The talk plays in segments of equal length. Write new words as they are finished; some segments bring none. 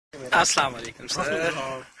अस्सलाम वालेकुम sir.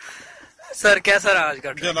 Sir कैसा रहा आज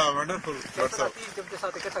का ट्रिप? जनाब वंडरफुल।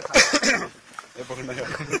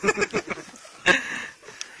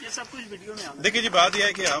 ये सब कुछ वीडियो में देखिए जी, बात यह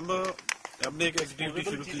है कि हमने एक एक्टिविटी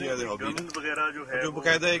शुरू की है वगैरह जो है जो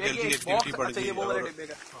बकायदा एक हेल्थी एक्टिविटी पड़ गई है।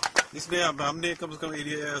 इसमें हमने कम से कम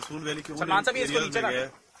एरिया सून वैली के एरियाज में गया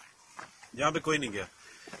जहाँ पे कोई नहीं गया।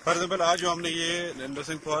 फॉर एग्जाम्पल आज जो हमने ये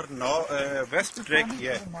नर्सिंग फॉर वेस्ट ट्रैक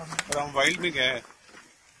किया है और हम वाइल्ड में गए हैं,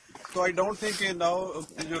 तो आई डोंट थिंक नाउ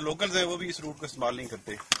जो लोकल्स हैं वो भी इस रूट को इस्तेमाल नहीं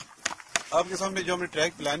करते। आपके सामने जो हमने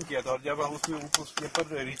ट्रैक प्लान किया था और जब हम उसके ऊपर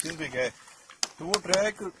रीचेज में गए तो वो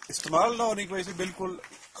ट्रैक इस्तेमाल ना होने की वजह से बिल्कुल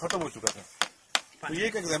खत्म हो चुका था। तो ये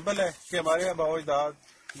एक एग्जाम्पल है कि हमारे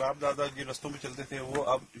बाप दादा जिन रस्तों में चलते थे वो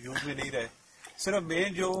अब यूज में नहीं रहे। सिर्फ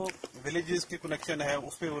मेन जो विलेजेस के कनेक्शन है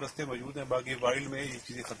उस पर वो रस्ते मौजूद हैं, बाकी वाइल्ड में ये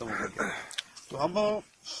चीजें खत्म हो गई हैं। तो हम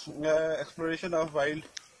एक्सप्लोरेशन ऑफ वाइल्ड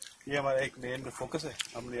ये हमारा एक मेन फोकस है।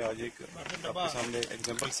 हमने आज एक आपके सामने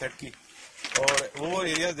एग्जांपल सेट की और वो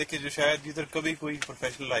एरिया देखे जो शायद जिधर कभी कोई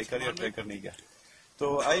प्रोफेशनल हाइकर या ट्रैकर नहीं गया। तो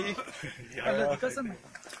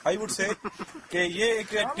आई वुड से कि ये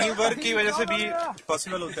एक टीम वर्क की वजह से भी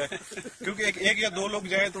पॉसिबल होता है, क्योंकि एक या दो लोग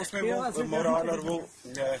जाए तो उसमें वो मोरल और वो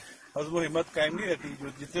हज़्म हिम्मत कायम नहीं रहती। जो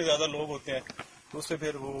जितने ज्यादा लोग होते हैं तो उससे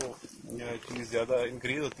फिर वो चीज ज्यादा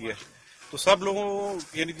इंक्रीज होती है। तो सब लोगों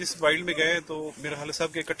यानी जिस वाइल्ड में गए तो मेरे ख्याल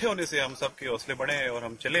सब के इकट्ठे होने से हम सब के हौसले बढ़े हैं और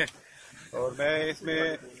हम चले। और मैं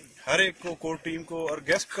इसमें हर एक को कोर टीम को और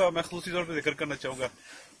गेस्ट का मैं खसूसी तौर पर जिक्र करना चाहूंगा।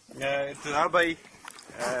 इत्तेज़ार भाई,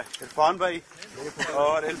 इरफान भाई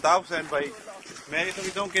और अल्ताफ हुसैन भाई, मैं ये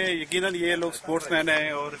समझता हूँ कि यकीनन ये लोग स्पोर्ट्समैन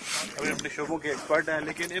हैं और अपने अपने शोबों के एक्सपर्ट हैं,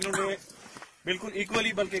 लेकिन इन्होंने बिल्कुल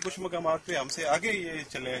इक्वली बल्कि कुछ मकामात पे हमसे आगे ये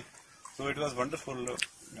चले। So it was wonderful.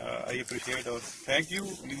 I appreciate और thank you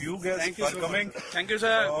guys for coming. Thank you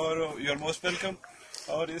sir और you are most welcome।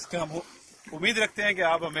 और इसके हम उम्मीद रखते हैं कि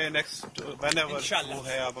आप हमें नेक्स्ट whenever वो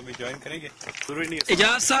है आप हमें ज्वाइन करेंगे। जरूरी नहीं है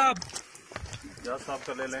एजाज साहब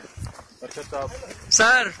का ले लें। अरशद साहब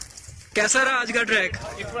सर कैसा रहा आज का track?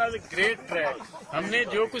 It was a great track. हमने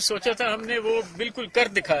जो कुछ सोचा था हमने वो बिल्कुल कर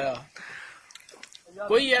दिखाया।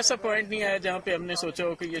 कोई ऐसा पॉइंट नहीं आया जहाँ पे हमने सोचा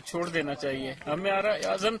हो कि ये छोड़ देना चाहिए। हमारा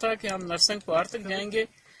आज़म था कि हम नरसिंह पार तक जाएंगे।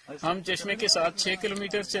 हम चश्मे के साथ 6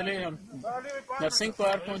 किलोमीटर चले, हम नरसिंह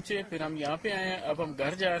पार पहुंचे, फिर हम यहाँ पे आए हैं। अब हम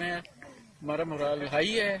घर जा रहे हैं, हमारा मोराल हाई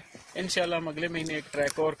है। इंशाल्लाह हम अगले महीने एक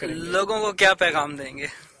ट्रैक और करेंगे। लोगों को क्या पैगाम देंगे?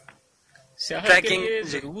 सेहत के लिए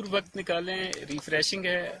जरूर वक्त निकालें, रिफ्रेशिंग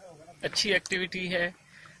है, अच्छी एक्टिविटी है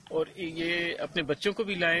और ये अपने बच्चों को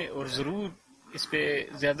भी लाएं और जरूर इस पे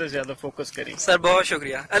ज्यादा से ज्यादा फोकस करें। सर बहुत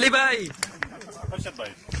शुक्रिया। अली भाई, अर्शद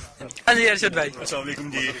भाई। हाँ जी अर्शद भाई। अस्सलाम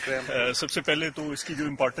वालेकुम जी। सबसे पहले तो इसकी जो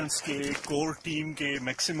इम्पोर्टेंस के कोर टीम के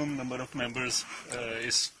मैक्सिमम नंबर ऑफ मेंबर्स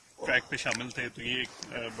इस ट्रैक पे शामिल थे, तो ये एक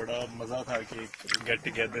बड़ा मजा था कि गेट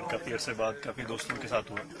टुगेदर काफी अरसे बाद काफी दोस्तों के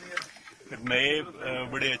साथ हुआ। फिर नए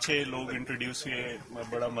बड़े अच्छे लोग इंट्रोड्यूस हुए,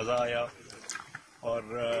 बड़ा मजा आया। और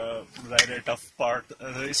ज़ाहिर है टफ पार्ट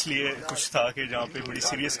इसलिए कुछ था कि जहाँ पे बड़ी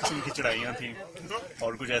सीरियस किस्म की चढ़ाइयाँ थी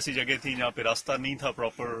और कुछ ऐसी जगह थी जहाँ पे रास्ता नहीं था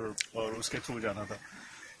प्रॉपर और उसके थ्रू जाना था।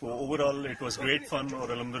 तो overall it was great fun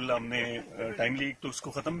और अल्हम्दुलिल्लाह हमने टाइमली तो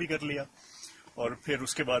उसको ख़त्म भी कर लिया और फिर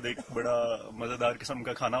उसके बाद एक बड़ा मज़ेदार किस्म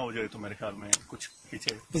का खाना हो जाए तो मेरे ख्याल में कुछ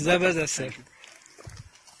पीछे जबरदस्त सर।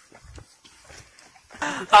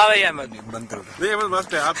 हाँ भाई अहमद बंद करो। नहीं अहमद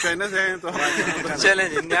मस्त है, आप चाइना से हैं तो चलें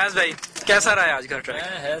जी। न्याज भाई कैसा रहा आज का ट्रैक?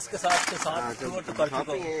 मैं हैस के साथ टूर तो कर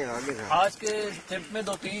चुका हूँ। आज के ट्रिप में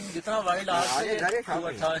 2-3 जितना वाइल्ड आज से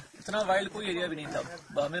टूर था इतना वाइल्ड कोई एरिया भी नहीं था।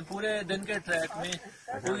 हमें पूरे दिन के ट्रैक में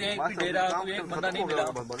कोई एक भी डेरा कोई एक बंदा नहीं मिला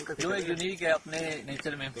जो एक यूनिक है अपने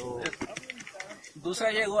नेचर में। दूसरा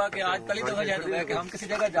ये हुआ कि आज कल ही तो वजह हुआ कि हम किसी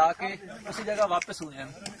जगह जाके उसी जगह वापस हुए हैं,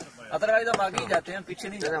 अदरवाइज हम आगे ही जाते हैं, पीछे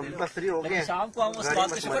नहीं जाते। लेकिन शाम को हम उस बात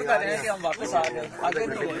का शुक्र कर रहे हैं कि हम वापस आ गए, आगे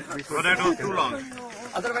नहीं गए,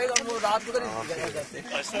 अदरवाइज हम वो रात गुजर ही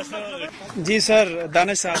जाते। जी सर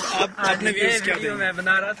दानिश साहब आपने ये वीडियो मैं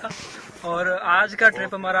बना रहा था और आज का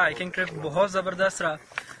ट्रिप हमारा हाइकिंग ट्रिप बहुत जबरदस्त रहा।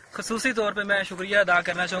 खसूसी तौर पे मैं शुक्रिया अदा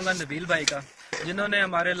करना चाहूँगा नबील भाई का, जिन्होंने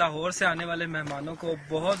हमारे लाहौर से आने वाले मेहमानों को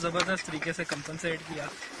बहुत ज़बरदस्त तरीके से कंपनसेट किया।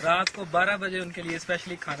 रात को 12 बजे उनके लिए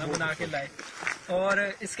स्पेशली खाना बना के लाए। और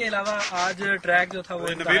इसके अलावा आज ट्रैक जो था वो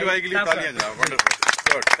नबील भाई के लिए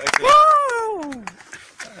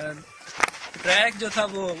ट्रैक जो था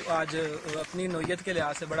वो आज अपनी नोयत के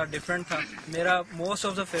लिहाज से बड़ा डिफरेंट था। मेरा most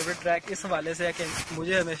of the favourite track इस हवाले से है कि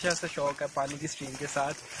मुझे हमेशा से शौक है पानी की स्ट्रीम के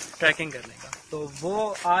साथ ट्रैकिंग करने का, तो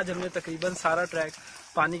वो आज हमने तकरीबन सारा ट्रैक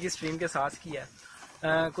पानी की स्ट्रीम के साथ किया है।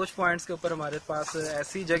 कुछ पॉइंट्स के ऊपर हमारे पास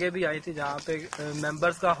ऐसी जगह भी आई थी जहाँ पे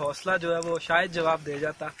मेंबर्स का हौसला जो है वो शायद जवाब दे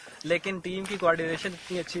जाता, लेकिन टीम की कोऑर्डिनेशन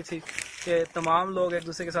इतनी अच्छी थी کہ تمام لوگ ایک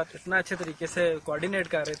دوسرے کے ساتھ اتنا اچھے طریقے سے کوآرڈینیٹ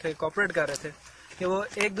کر رہے تھے، کوآپریٹ کر رہے تھے کہ وہ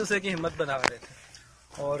ایک دوسرے کی ہمت بنا رہے تھے.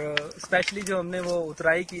 اور اسپیشلی جو ہم نے وہ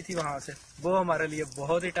اترائی کی تھی وہاں سے، وہ ہمارے لیے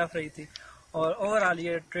بہت ہی ٹف رہی تھی. اور اوور آل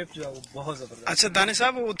یہ ٹرپ جو ہے وہ بہت زبردست. اچھا دانے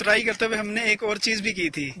صاحب، اترائی کرتے ہوئے ہم نے ایک اور چیز بھی کی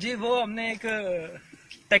تھی. جی، وہ ہم نے ایک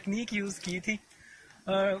ٹیکنیک یوز کی تھی.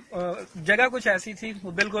 جگہ کچھ ایسی تھی،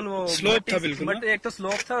 بالکل وہ سلوپ تھا، بالکل ایک تو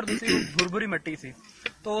سلوپ تھا اور دوسری بھربھری مٹی تھی.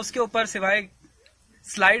 تو اس کے اوپر سوائے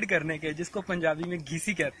سلائیڈ کرنے کے، جس کو پنجابی میں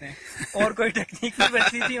گھیسی کہتے ہیں، اور کوئی ٹیکنیک نہیں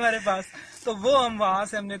بچی تھی ہمارے پاس. تو وہ ہم وہاں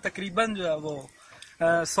سے ہم نے تقریباً جو ہے وہ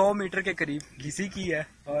 100 میٹر کے قریب گھیسی کی ہے،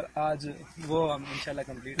 اور آج وہ ہم انشاءاللہ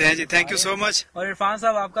complete. G, thank you so مچ. اور عرفان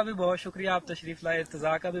صاحب آپ کا بھی بہت شکریہ، آپ تشریف لائے.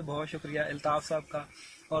 ارتضا کا بھی بہت شکریہ، الطاف صاحب کا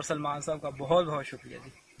اور سلمان صاحب کا بہت بہت شکریہ.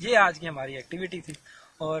 جی، یہ آج کی ہماری ایکٹیویٹی تھی.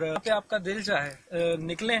 اور کہ آپ کا دل چاہے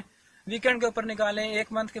نکلیں، ویکینڈ کے اوپر نکالیں،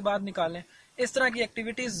 1 منتھ کے بعد نکالیں. اس طرح کی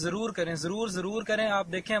ایکٹیویٹیز ضرور کریں، ضرور کریں. آپ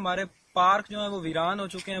دیکھیں ہمارے پارک جو ہیں وہ ویران ہو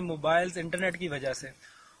چکے ہیں موبائلز، انٹرنیٹ کی وجہ سے.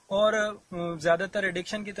 اور زیادہ تر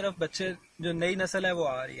ایڈکشن کی طرف بچے، جو نئی نسل ہے وہ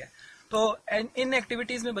آ رہی ہے. تو ان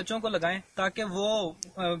ایکٹیویٹیز میں بچوں کو لگائیں تاکہ وہ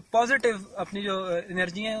پازیٹیو اپنی جو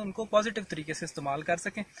انرجی ہیں ان کو پازیٹیو طریقے سے استعمال کر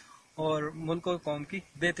سکیں اور ملک و قوم کی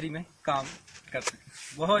بہتری میں کام کر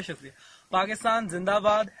سکیں. بہت شکریہ. پاکستان زندہ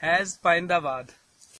باد، ہیز پائندہ باد.